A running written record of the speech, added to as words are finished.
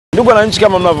Ndugu wananchi,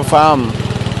 kama mnavyofahamu,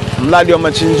 mradi wa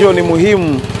machinjio ni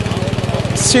muhimu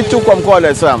si tu kwa mkoa wa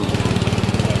Dar es Salaam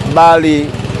bali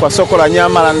kwa soko la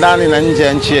nyama la ndani na nje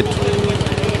ya nchi yetu,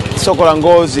 soko la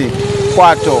ngozi,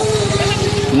 kwato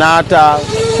na hata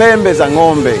pembe za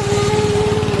ng'ombe.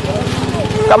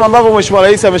 Kama ambavyo Mheshimiwa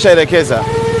Rais ameshaelekeza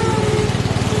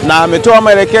na ametoa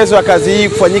maelekezo ya kazi hii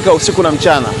kufanyika usiku na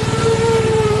mchana,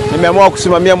 nimeamua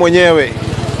kusimamia mwenyewe.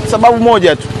 Sababu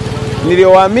moja tu,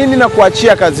 niliowaamini na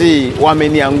kuachia kazi hii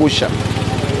wameniangusha.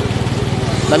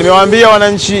 Na nimewaambia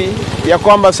wananchi ya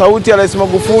kwamba sauti ya Rais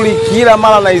Magufuli kila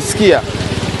mara naisikia,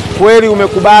 kweli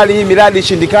umekubali hii miradi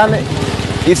ishindikane,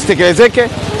 isitekelezeke.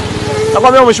 Na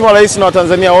kwambia Mheshimiwa Rais na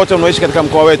Watanzania wote wanaoishi katika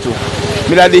mkoa wetu,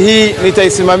 miradi hii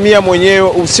nitaisimamia mwenyewe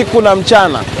usiku na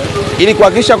mchana ili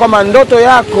kuhakikisha kwamba ndoto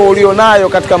yako ulionayo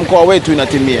katika mkoa wetu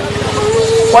inatimia.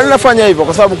 Kwa nini nafanya hivyo?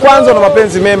 Kwa sababu kwanza na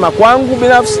mapenzi mema kwangu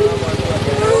binafsi,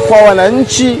 kwa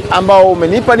wananchi ambao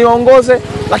umenipa niongoze,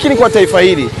 lakini kwa taifa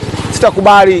hili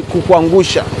sitakubali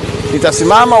kukuangusha.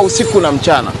 Nitasimama usiku na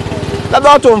mchana. Labda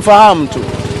watu wamfahamu tu,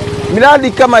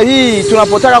 miradi kama hii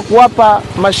tunapotaka kuwapa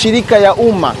mashirika ya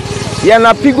umma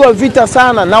yanapigwa vita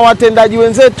sana na watendaji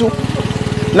wenzetu,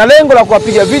 na lengo la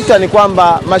kuwapiga vita ni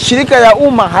kwamba mashirika ya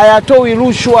umma hayatoi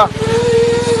rushwa.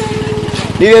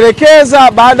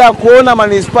 Nilielekeza baada ya kuona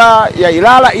manispaa ya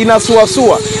Ilala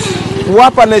inasuasua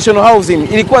kuwapa National Housing,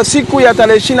 ilikuwa siku ya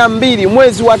tarehe 22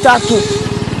 mwezi wa 3,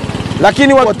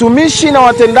 lakini watumishi na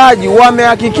watendaji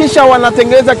wamehakikisha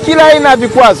wanatengeneza kila aina ya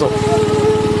vikwazo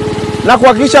na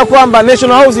kuhakikisha kwamba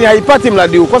National Housing haipati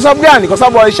mradi huu. Kwa sababu gani? Kwa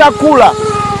sababu walishakula.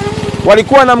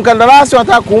 Walikuwa na mkandarasi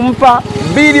wanataka kumpa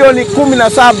bilioni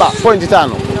 17.5.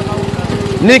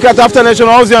 Nikatafuta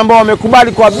National Housing ambao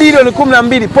wamekubali kwa bilioni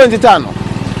 12.5.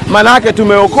 Maana yake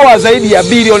tumeokoa zaidi ya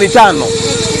bilioni 5.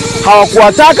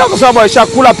 Hawakuwataka kwa sababu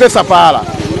walishakula pesa pahala.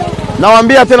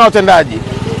 Nawaambia tena watendaji,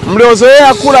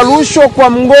 mliozoea kula rushwa kwa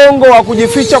mgongo wa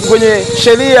kujificha kwenye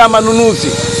sheria ya manunuzi,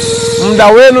 muda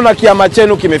wenu na kiama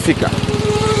chenu kimefika.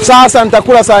 Sasa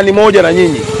nitakula sahani moja na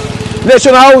nyinyi.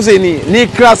 National Housing ni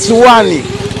class 1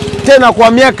 tena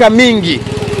kwa miaka mingi.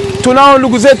 Tunao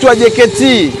ndugu zetu wa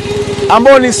JKT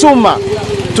ambao ni SUMA,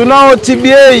 tunao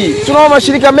TBA, tunao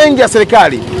mashirika mengi ya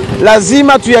serikali.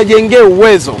 Lazima tuyajengee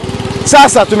uwezo.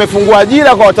 Sasa tumefungua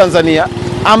ajira kwa Watanzania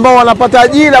ambao wanapata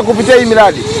ajira kupitia hii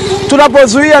miradi.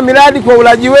 Tunapozuia miradi kwa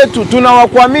ulaji wetu,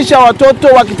 tunawakwamisha watoto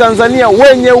wa Kitanzania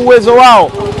wenye uwezo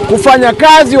wao kufanya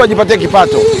kazi wajipatie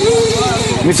kipato.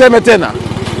 Niseme tena,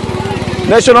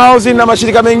 National Housing na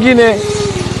mashirika mengine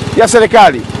ya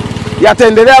serikali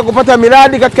yataendelea kupata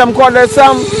miradi katika mkoa wa Dar es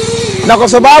Salaam, na kwa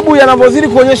sababu yanapozidi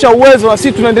kuonyesha uwezo, na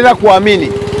sisi tunaendelea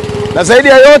kuamini. Na zaidi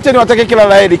ya yote niwatakie kila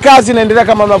laheri. Kazi inaendelea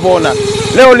kama mnavyoona.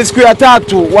 Leo ni siku ya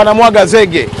 3 wanamwaga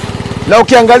zege. Na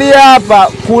ukiangalia hapa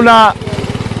kuna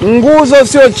nguzo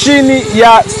sio chini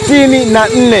ya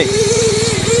 64.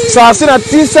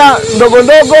 39 ndogo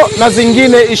ndogo na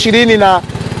zingine 23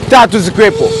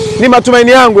 zikiwepo. Ni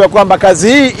matumaini yangu ya kwamba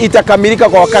kazi hii itakamilika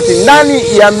kwa wakati ndani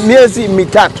ya miezi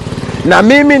 3. Na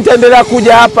mimi nitaendelea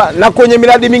kuja hapa na kwenye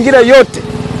miradi mingine yote.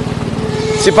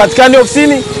 Sipatikani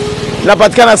ofisini,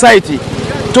 napatikana site.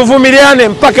 Tuvumiliane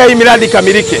mpaka hii miradi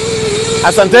kamilike.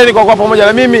 Asanteni kwa kuwa pamoja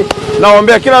na mimi.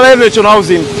 Naombea kila la National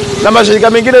Housing na mashirika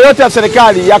mengine yote ya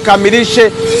serikali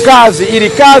yakamilishe kazi ili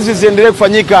kazi ziendelee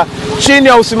kufanyika chini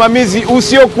ya usimamizi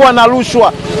usiokuwa na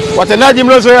rushwa. Watendaji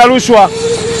mliozoea rushwa,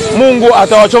 Mungu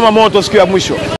atawachoma moto siku ya mwisho.